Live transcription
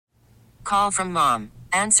Call from mom.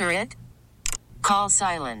 Answer it. Call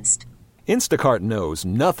silenced. Instacart knows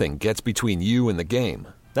nothing gets between you and the game.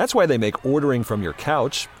 That's why they make ordering from your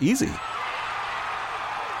couch easy.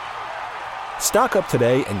 Stock up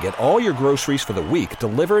today and get all your groceries for the week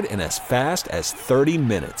delivered in as fast as 30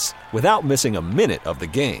 minutes without missing a minute of the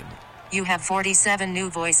game. You have 47 new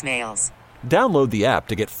voicemails. Download the app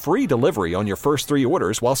to get free delivery on your first 3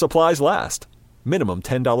 orders while supplies last. Minimum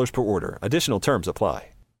 $10 per order. Additional terms apply.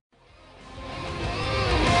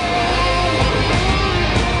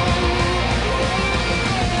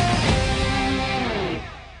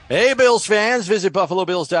 Hey, Bills fans, visit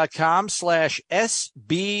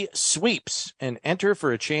BuffaloBills.com/SB-Sweeps and enter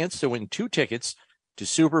for a chance to win 2 tickets to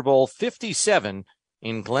Super Bowl 57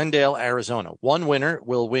 in Glendale, Arizona. One winner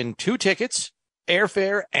will win 2 tickets,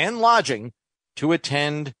 airfare, and lodging to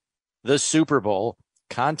attend the Super Bowl.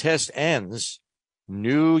 Contest ends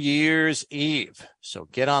New Year's Eve. So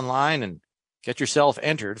get online and get yourself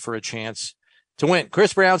entered for a chance to win.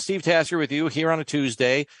 Chris Brown, Steve Tasker with you here on a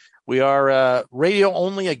Tuesday. We are radio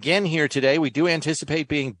only again here today. We do anticipate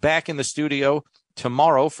being back in the studio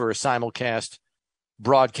tomorrow for a simulcast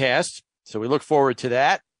broadcast, so we look forward to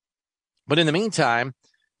that. But in the meantime,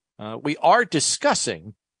 we are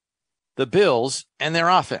discussing the Bills and their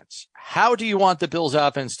offense. How do you want the Bills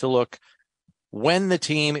offense to look when the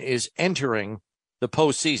team is entering the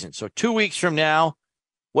postseason? So 2 weeks from now,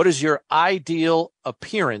 what is your ideal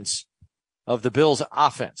appearance of the Bills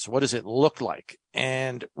offense? What does it look like?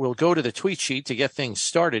 And we'll go to the tweet sheet to get things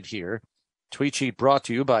started here. Tweet sheet brought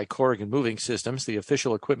to you by Corrigan Moving Systems, the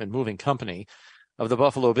official equipment moving company of the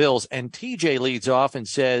Buffalo Bills. And TJ leads off and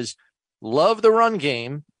says, love the run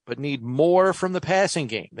game, but need more from the passing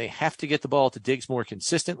game. They have to get the ball to Diggs more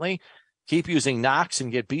consistently, keep using Knox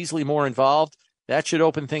and get Beasley more involved. That should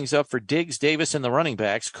open things up for Diggs, Davis, and the running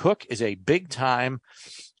backs. Cook is a big-time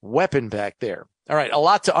weapon back there. All right, a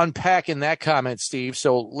lot to unpack in that comment, Steve.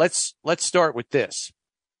 So let's start with this.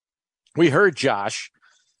 We heard Josh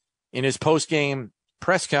in his post-game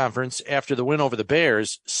press conference after the win over the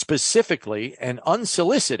Bears specifically and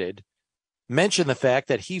unsolicited mention the fact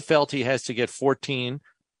that he felt he has to get 14,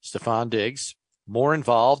 Stephon Diggs, more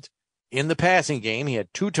involved in the passing game. He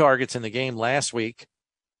had 2 targets in the game last week.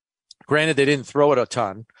 Granted, they didn't throw it a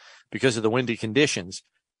ton because of the windy conditions,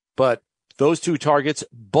 but those 2 targets,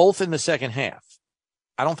 both in the second half.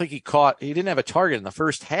 I don't think he didn't have a target in the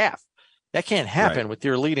first half. That can't happen with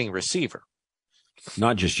your leading receiver.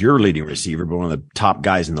 Not just your leading receiver, but one of the top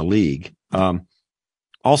guys in the league.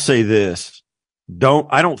 I'll say this.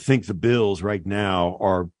 I don't think the Bills right now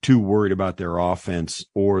are too worried about their offense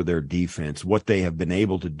or their defense, what they have been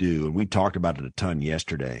able to do. And we talked about it a ton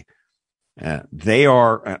yesterday. They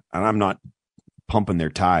are, and I'm not pumping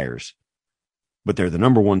their tires, but they're the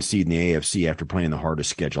number 1 seed in the AFC after playing the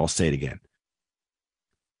hardest schedule. I'll say it again.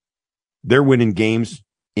 They're winning games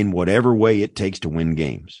in whatever way it takes to win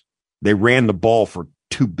games. They ran the ball for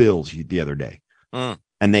 2 Bills the other day, and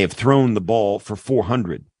they have thrown the ball for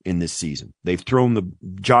 400 in this season.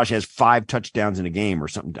 Josh has 5 touchdowns in a game or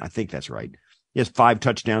something. I think that's right. He has 5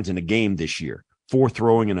 touchdowns in a game this year, 4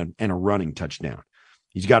 throwing and a running touchdown.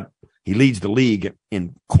 He leads the league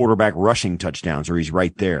in quarterback rushing touchdowns, or he's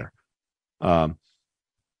right there.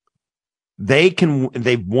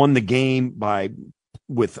 They've won the game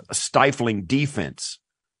with a stifling defense,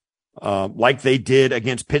 like they did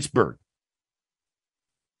against Pittsburgh.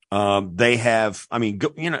 They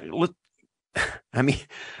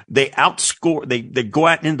outscore. They go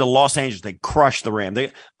out into Los Angeles. They crush the Rams.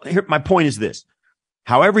 My point is this: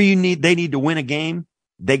 however they need to win a game,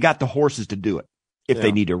 they got the horses to do it. If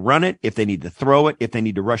they need to run it, if they need to throw it, if they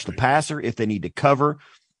need to rush the passer, if they need to cover,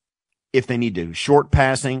 if they need to do short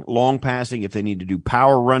passing, long passing, if they need to do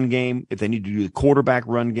power run game, if they need to do the quarterback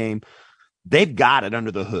run game, they've got it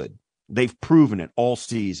under the hood. They've proven it all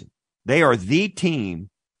season. They are the team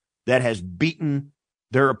that has beaten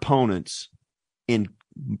their opponents in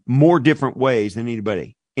more different ways than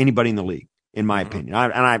anybody in the league, in my opinion.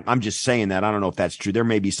 I'm just saying that. I don't know if that's true. There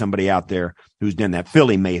may be somebody out there who's done that.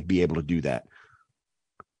 Philly may be able to do that.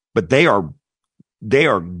 But they are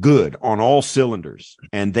good on all cylinders,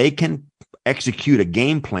 and they can execute a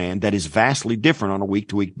game plan that is vastly different on a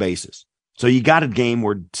week-to-week basis. So you got a game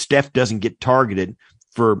where Steph doesn't get targeted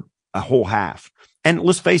for a whole half. And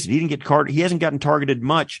let's face it, he hasn't gotten targeted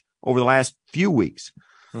much over the last few weeks.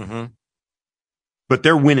 Mm-hmm. But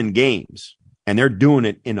they're winning games, and they're doing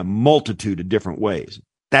it in a multitude of different ways.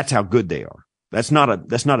 That's how good they are. That's not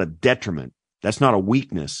a detriment. That's not a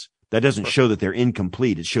weakness. That doesn't show that they're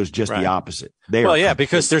incomplete. It shows just the opposite.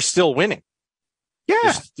 Because they're still winning.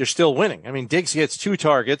 Yeah. They're still winning. I mean, Diggs gets 2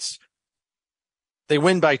 targets. They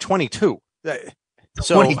win by 22.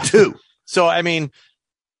 So 22. So, I mean,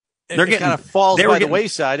 it kind of falls by the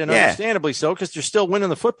wayside, and understandably so, because they're still winning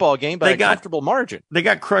the football game by a comfortable margin. They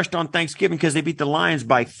got crushed on Thanksgiving because they beat the Lions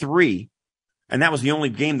by 3, and that was the only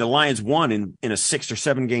game the Lions won in a 6 or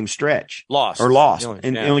 7 game stretch. Lost.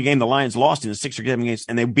 The only game the Lions lost in a 6 or 7 games,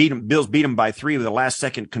 and they beat them. Bills beat them by 3 with a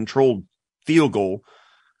last-second controlled field goal,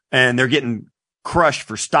 and they're getting crushed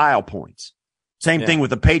for style points. Same thing with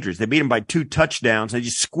the Patriots. They beat them by 2 touchdowns. They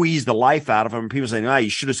just squeezed the life out of them. And people say, "No, you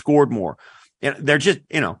should have scored more." And they're just,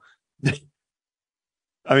 I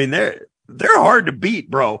mean, they're hard to beat,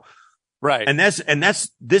 bro. Right. And that's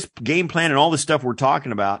this game plan and all this stuff we're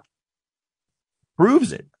talking about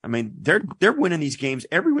proves it. I mean, they're winning these games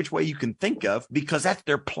every which way you can think of because that's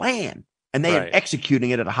their plan, and they are executing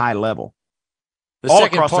it at a high level. All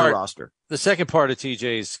across their roster. The second part of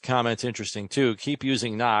TJ's comment's interesting too. Keep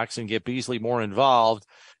using Knox and get Beasley more involved.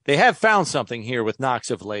 They have found something here with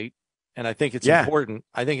Knox of late, and I think it's important.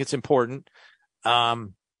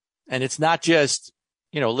 And it's not just,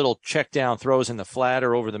 little check down throws in the flat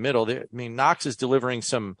or over the middle. I mean, Knox is delivering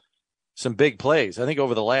some big plays. I think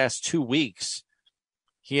over the last 2 weeks,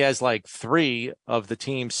 he has like 3 of the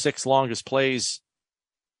team's 6 longest plays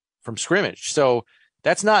from scrimmage. So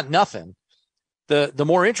that's not nothing. The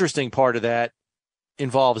more interesting part of that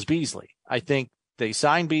involves Beasley. I think they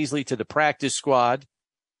signed Beasley to the practice squad,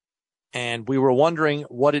 and we were wondering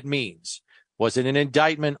what it means. Was it an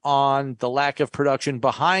indictment on the lack of production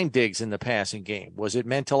behind Diggs in the passing game? Was it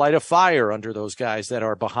meant to light a fire under those guys that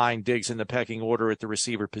are behind Diggs in the pecking order at the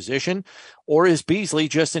receiver position? Or is Beasley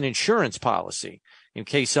just an insurance policy in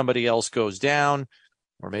case somebody else goes down,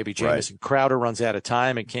 or maybe Jamison Crowder runs out of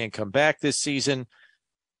time and can't come back this season?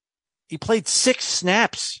 He played 6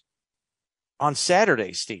 snaps on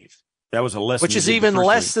Saturday, Steve. That was a less, which is even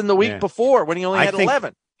less than the week before when he only had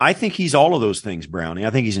 11. I think he's all of those things, Brownie. I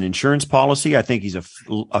think he's an insurance policy. I think he's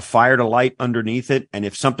a fire to light underneath it. And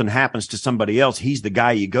if something happens to somebody else, he's the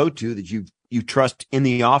guy you go to that you trust in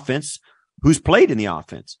the offense, who's played in the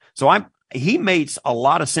offense. So he made a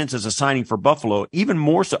lot of sense as a signing for Buffalo, even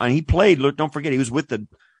more so. And he played. Look, don't forget, he was with the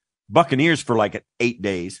Buccaneers for like 8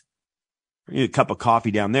 days. A cup of coffee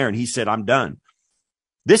down there, and he said, "I'm done."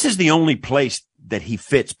 This is the only place that he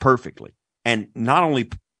fits perfectly, and not only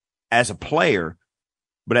as a player,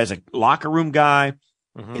 but as a locker room guy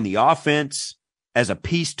in the offense, as a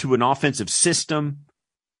piece to an offensive system,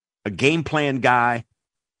 a game plan guy.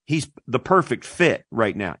 He's the perfect fit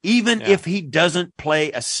right now. Even if he doesn't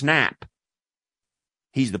play a snap,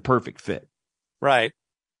 he's the perfect fit. Right.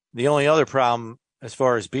 The only other problem, as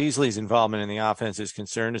far as Beasley's involvement in the offense is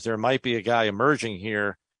concerned, is there might be a guy emerging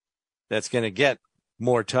here that's going to get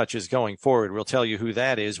more touches going forward. We'll tell you who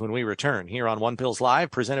that is when we return here on One Bills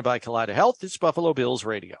Live, presented by Kaleida Health. It's Buffalo Bills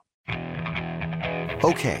Radio.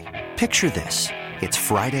 Okay, picture this. It's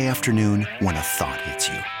Friday afternoon when a thought hits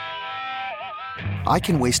you. I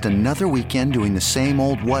can waste another weekend doing the same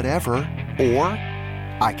old whatever, or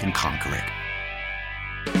I can conquer it.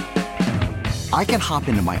 I can hop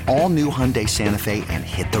into my all-new Hyundai Santa Fe and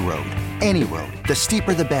hit the road. Any road. The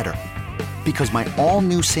steeper, the better. Because my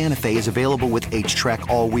all-new Santa Fe is available with H-Track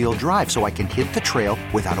all-wheel drive, so I can hit the trail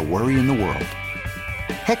without a worry in the world.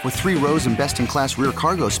 Heck, with 3 rows and best-in-class rear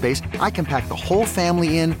cargo space, I can pack the whole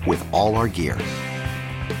family in with all our gear.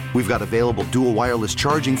 We've got available dual wireless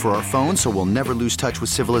charging for our phones, so we'll never lose touch with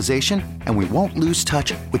civilization, and we won't lose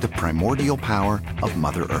touch with the primordial power of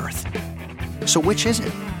Mother Earth. So which is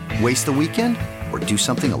it? Waste the weekend or do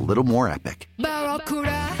something a little more epic?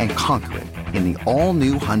 And conquer it in the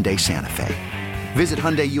all-new Hyundai Santa Fe. Visit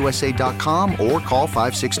HyundaiUSA.com or call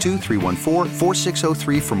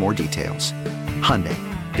 562-314-4603 for more details. Hyundai,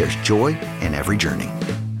 there's joy in every journey.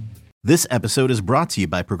 This episode is brought to you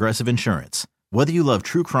by Progressive Insurance. Whether you love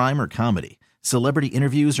true crime or comedy, celebrity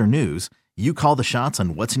interviews or news, you call the shots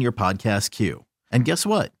on what's in your podcast queue. And guess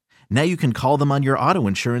what? Now you can call them on your auto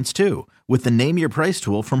insurance too with the Name Your Price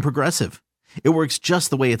tool from Progressive. It works just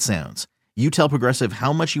the way it sounds. You tell Progressive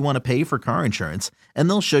how much you want to pay for car insurance, and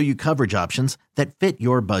they'll show you coverage options that fit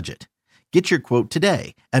your budget. Get your quote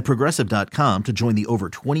today at Progressive.com to join the over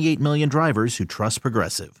 28 million drivers who trust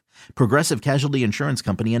Progressive. Progressive Casualty Insurance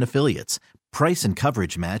Company and Affiliates. Price and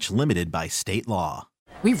coverage match limited by state law.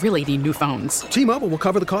 We really need new phones. T-Mobile will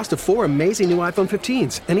cover the cost of 4 amazing new iPhone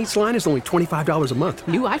 15s, and each line is only $25 a month.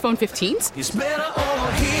 New iPhone 15s? It's better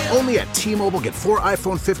over here. Only at T-Mobile, get 4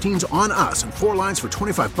 iPhone 15s on us and 4 lines for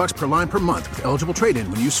 $25 per line per month with eligible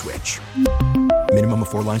trade-in when you switch. Minimum of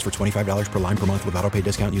 4 lines for $25 per line per month with autopay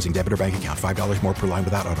discount using debit or bank account. $5 more per line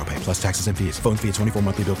without autopay, plus taxes and fees. Phone fee at 24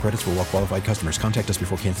 monthly bill credits for well qualified customers. Contact us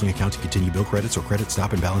before canceling account to continue bill credits or credit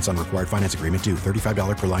stop and balance on required finance agreement due.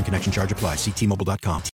 $35 per line connection charge applies. See T-Mobile.com.